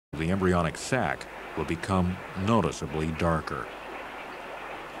the embryonic sac will become noticeably darker.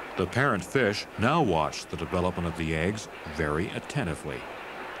 The parent fish now watch the development of the eggs very attentively.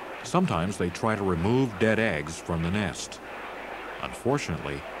 Sometimes they try to remove dead eggs from the nest.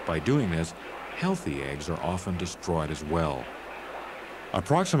 Unfortunately, by doing this, healthy eggs are often destroyed as well.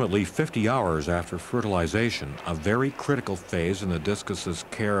 Approximately 50 hours after fertilization, a very critical phase in the discus's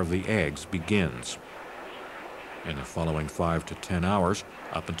care of the eggs begins. In the following 5 to 10 hours,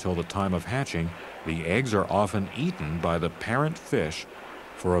 up until the time of hatching, the eggs are often eaten by the parent fish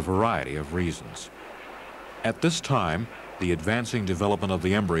for a variety of reasons. At this time, the advancing development of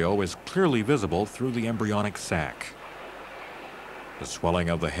the embryo is clearly visible through the embryonic sac. The swelling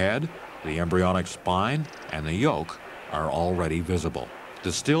of the head, the embryonic spine, and the yolk are already visible.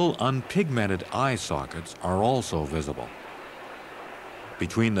 The still unpigmented eye sockets are also visible.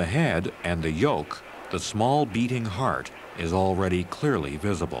 Between the head and the yolk, the small beating heart is already clearly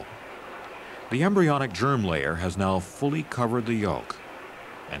visible. The embryonic germ layer has now fully covered the yolk,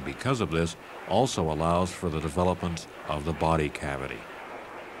 and because of this, also allows for the development of the body cavity.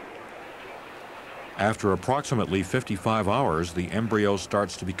 After approximately 55 hours, the embryo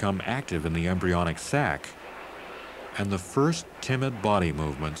starts to become active in the embryonic sac, and the first timid body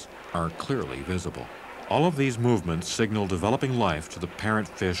movements are clearly visible. All of these movements signal developing life to the parent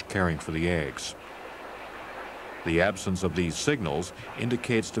fish caring for the eggs. The absence of these signals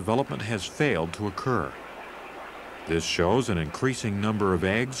indicates development has failed to occur. This shows an increasing number of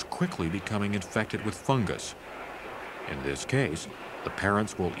eggs quickly becoming infected with fungus. In this case, the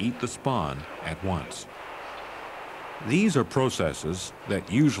parents will eat the spawn at once. These are processes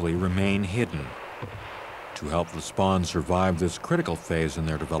that usually remain hidden. To help the spawn survive this critical phase in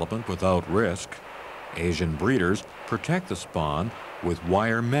their development without risk, Asian breeders protect the spawn with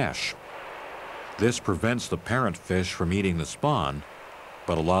wire mesh. This prevents the parent fish from eating the spawn,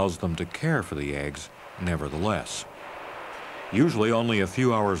 but allows them to care for the eggs nevertheless. Usually only a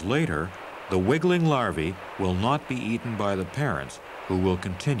few hours later, the wiggling larvae will not be eaten by the parents, who will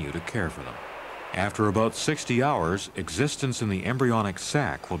continue to care for them. After about 60 hours, existence in the embryonic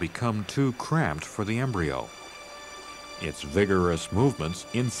sac will become too cramped for the embryo. Its vigorous movements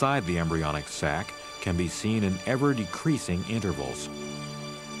inside the embryonic sac can be seen in ever-decreasing intervals.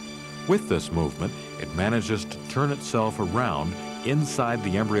 With this movement, it manages to turn itself around inside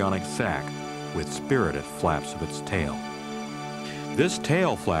the embryonic sac with spirited flaps of its tail. This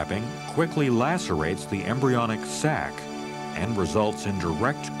tail flapping quickly lacerates the embryonic sac and results in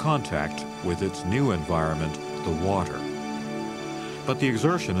direct contact with its new environment, the water. But the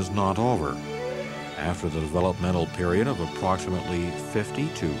exertion is not over. After the developmental period of approximately 50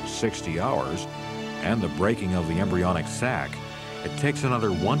 to 60 hours and the breaking of the embryonic sac, it takes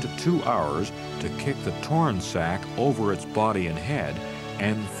another 1 to 2 hours to kick the torn sac over its body and head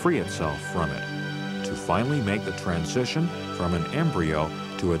and free itself from it, to finally make the transition from an embryo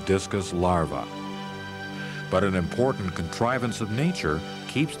to a discus larva. But an important contrivance of nature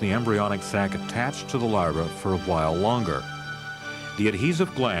keeps the embryonic sac attached to the larva for a while longer. The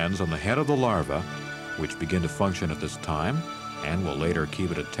adhesive glands on the head of the larva, which begin to function at this time and will later keep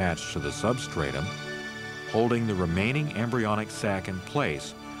it attached to the substratum, holding the remaining embryonic sac in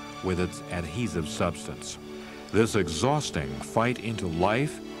place with its adhesive substance. This exhausting fight into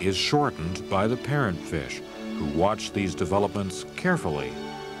life is shortened by the parent fish, who watch these developments carefully,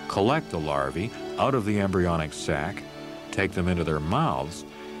 collect the larvae out of the embryonic sac, take them into their mouths,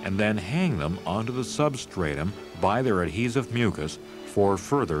 and then hang them onto the substratum by their adhesive mucus for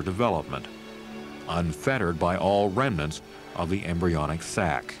further development, unfettered by all remnants of the embryonic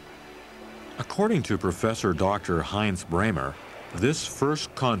sac. According to Professor Dr. Heinz Bremer, this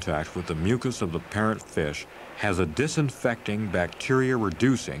first contact with the mucus of the parent fish has a disinfecting,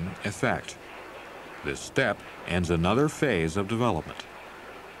 bacteria-reducing effect. This step ends another phase of development.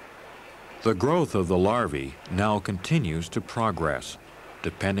 The growth of the larvae now continues to progress,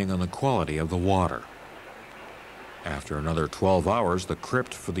 depending on the quality of the water. After another 12 hours, the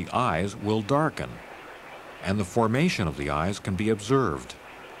crypt for the eyes will darken, and the formation of the eyes can be observed.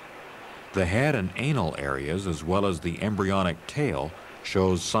 The head and anal areas, as well as the embryonic tail,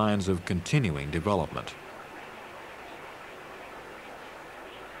 shows signs of continuing development.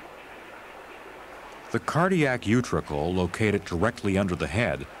 The cardiac utricle, located directly under the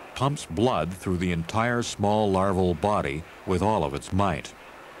head, pumps blood through the entire small larval body with all of its might.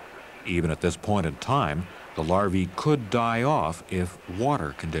 Even at this point in time, the larvae could die off if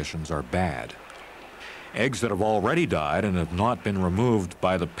water conditions are bad. Eggs that have already died and have not been removed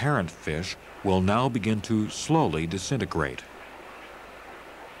by the parent fish will now begin to slowly disintegrate.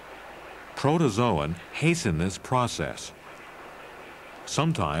 Protozoan hasten this process.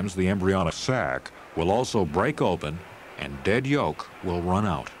 Sometimes the embryonic sac will also break open and dead yolk will run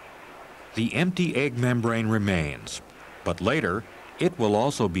out. The empty egg membrane remains, but later it will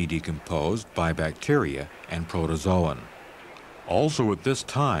also be decomposed by bacteria and protozoan. Also at this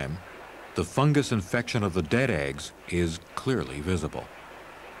time, the fungus infection of the dead eggs is clearly visible.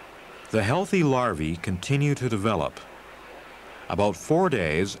 The healthy larvae continue to develop. About 4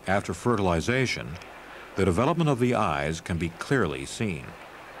 days after fertilization, the development of the eyes can be clearly seen.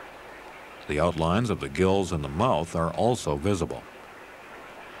 The outlines of the gills and the mouth are also visible.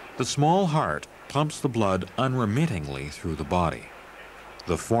 The small heart pumps the blood unremittingly through the body.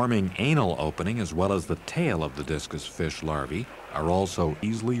 The forming anal opening as well as the tail of the discus fish larvae are also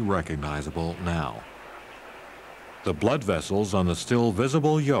easily recognizable now. The blood vessels on the still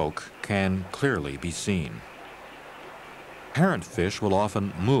visible yolk can clearly be seen. Parent fish will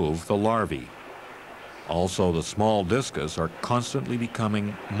often move the larvae. Also, the small discus are constantly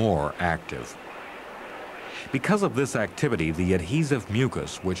becoming more active. Because of this activity, the adhesive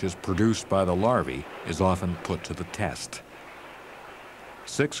mucus, which is produced by the larvae, is often put to the test.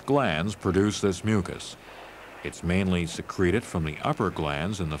 6 glands produce this mucus. It's mainly secreted from the upper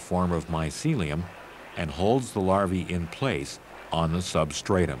glands in the form of mycelium and holds the larvae in place on the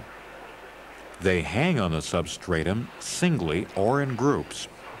substratum. They hang on the substratum singly or in groups.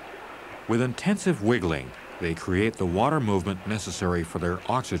 With intensive wiggling, they create the water movement necessary for their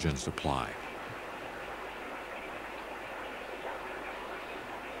oxygen supply.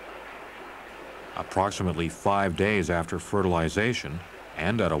 Approximately 5 days after fertilization,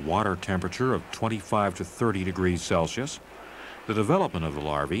 and at a water temperature of 25 to 30 degrees Celsius, the development of the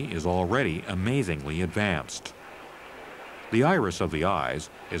larvae is already amazingly advanced. The iris of the eyes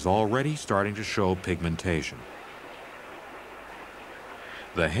is already starting to show pigmentation.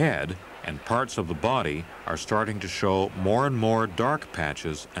 The head and parts of the body are starting to show more and more dark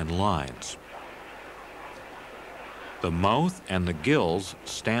patches and lines. The mouth and the gills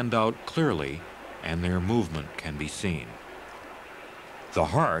stand out clearly, and their movement can be seen. The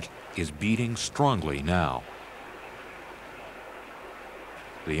heart is beating strongly now.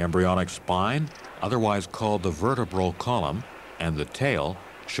 The embryonic spine, otherwise called the vertebral column, and the tail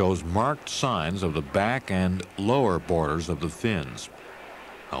shows marked signs of the back and lower borders of the fins.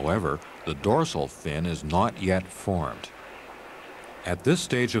 However, the dorsal fin is not yet formed. At this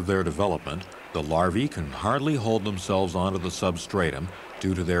stage of their development, the larvae can hardly hold themselves onto the substratum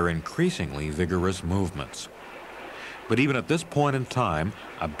due to their increasingly vigorous movements. But even at this point in time,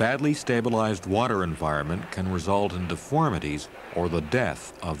 a badly stabilized water environment can result in deformities or the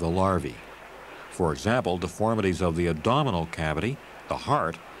death of the larvae. For example, deformities of the abdominal cavity, the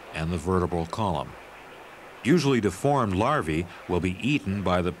heart, and the vertebral column. Usually deformed larvae will be eaten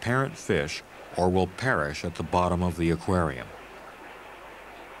by the parent fish or will perish at the bottom of the aquarium.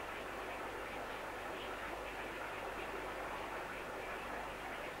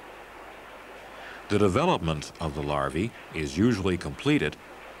 The development of the larvae is usually completed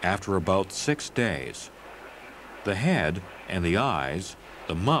after about 6 days. The head and the eyes,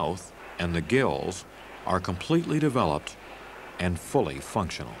 the mouth and the gills are completely developed and fully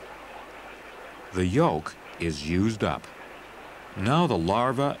functional. The yolk is used up. Now the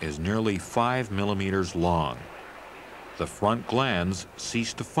larva is nearly 5 millimeters long. The front glands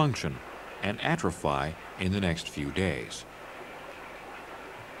cease to function and atrophy in the next few days.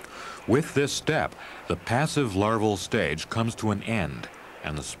 With this step, the passive larval stage comes to an end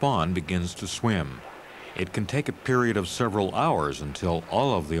and the spawn begins to swim. It can take a period of several hours until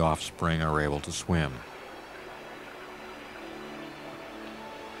all of the offspring are able to swim.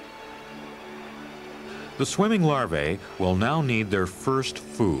 The swimming larvae will now need their first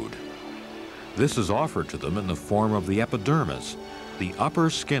food. This is offered to them in the form of the epidermis, the upper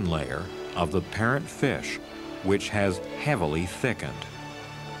skin layer of the parent fish, which has heavily thickened.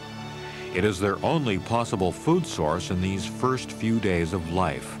 It is their only possible food source in these first few days of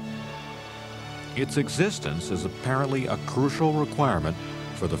life. Its existence is apparently a crucial requirement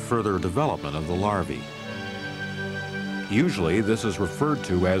for the further development of the larvae. Usually this is referred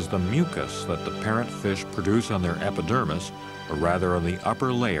to as the mucus that the parent fish produce on their epidermis, or rather on the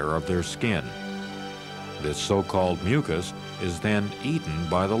upper layer of their skin. This so-called mucus is then eaten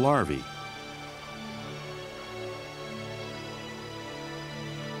by the larvae.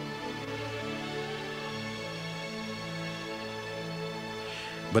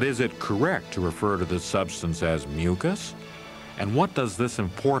 But is it correct to refer to this substance as mucus? And what does this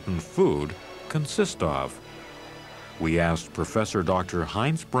important food consist of? We asked Professor Dr.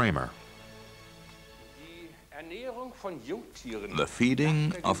 Heinz Bremer. The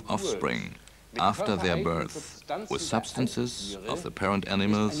feeding of offspring after their birth with substances of the parent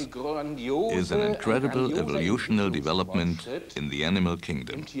animals is an incredible evolutionary development in the animal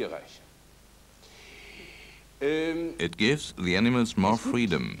kingdom. It gives the animals more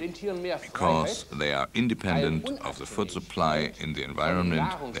freedom because they are independent of the food supply in the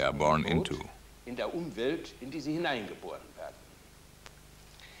environment they are born into.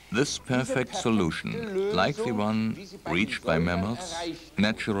 This perfect solution, like the one reached by mammals,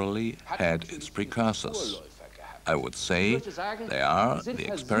 naturally had its precursors. I would say they are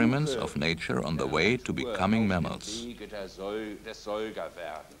the experiments of nature on the way to becoming mammals.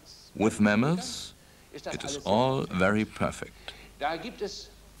 With mammals, it is all very perfect.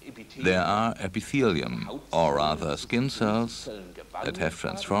 There are epithelium, or rather skin cells, that have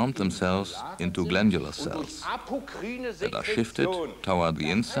transformed themselves into glandular cells that are shifted toward the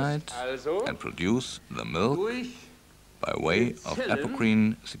inside and produce the milk by way of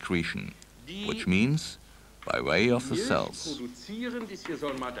apocrine secretion, which means by way of the cells.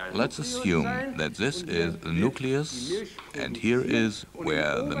 Let's assume that this is the nucleus, and here is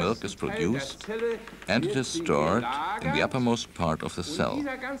where the milk is produced, and it is stored in the uppermost part of the cell.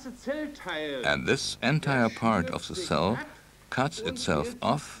 And this entire part of the cell cuts itself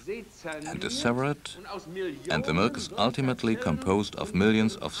off and is severed, and the milk is ultimately composed of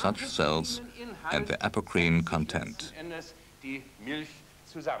millions of such cells and the apocrine content.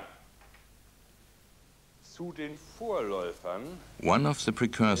 One of the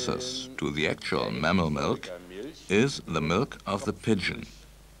precursors to the actual mammal milk is the milk of the pigeon.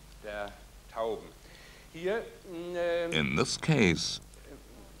 In this case,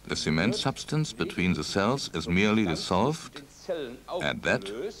 the cement substance between the cells is merely dissolved, and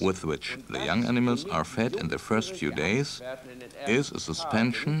that with which the young animals are fed in the first few days is a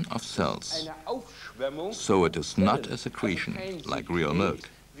suspension of cells. So it is not a secretion like real milk,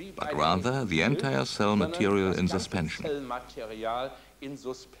 but rather the entire cell material in suspension.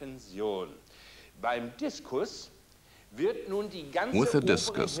 With the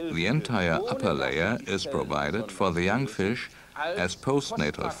discus, the entire upper layer is provided for the young fish as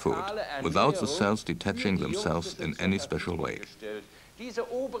postnatal food, without the cells detaching themselves in any special way. This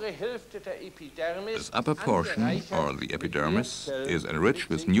upper portion, or the epidermis, is enriched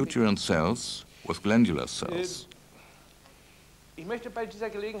with nutrient cells, with glandular cells.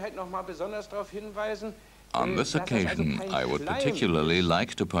 On this occasion, I would particularly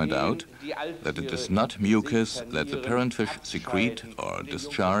like to point out that it is not mucus that the parent fish secrete or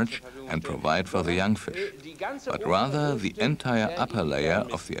discharge and provide for the young fish, but rather the entire upper layer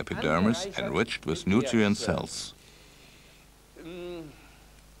of the epidermis enriched with nutrient cells.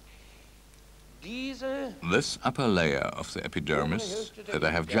 This upper layer of the epidermis that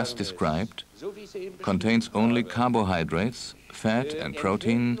I have just described contains only carbohydrates, fat and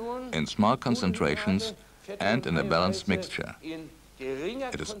protein in small concentrations and in a balanced mixture.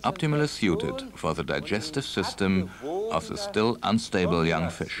 It is optimally suited for the digestive system of the still unstable young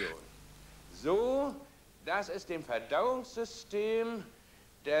fish. So, dass es dem Verdauungssystem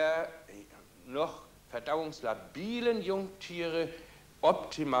der noch verdauungslabilen Jungtiere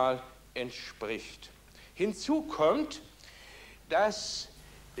optimal entspricht. Hinzu kommt, dass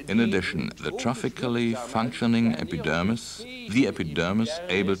in addition, the trophically functioning epidermis, the epidermis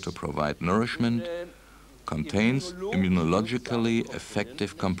able to provide nourishment, contains immunologically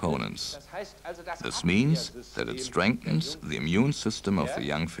effective components. This means that it strengthens the immune system of the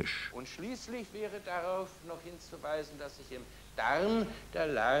young fish.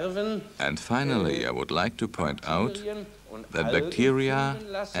 And finally, I would like to point out that bacteria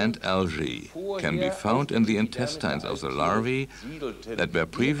and algae can be found in the intestines of the larvae that were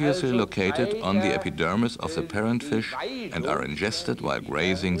previously located on the epidermis of the parent fish and are ingested while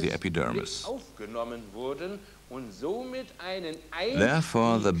grazing the epidermis.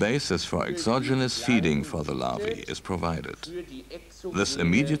 Therefore, the basis for exogenous feeding for the larvae is provided. This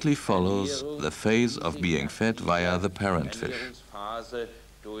immediately follows the phase of being fed via the parent fish.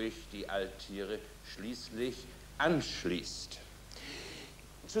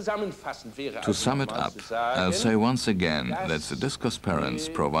 To sum it up, I'll say once again that the discus parents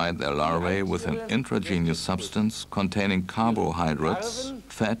provide their larvae with an intragenous substance containing carbohydrates,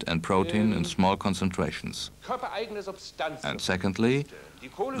 fat and protein in small concentrations. And secondly,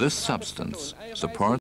 this substance supports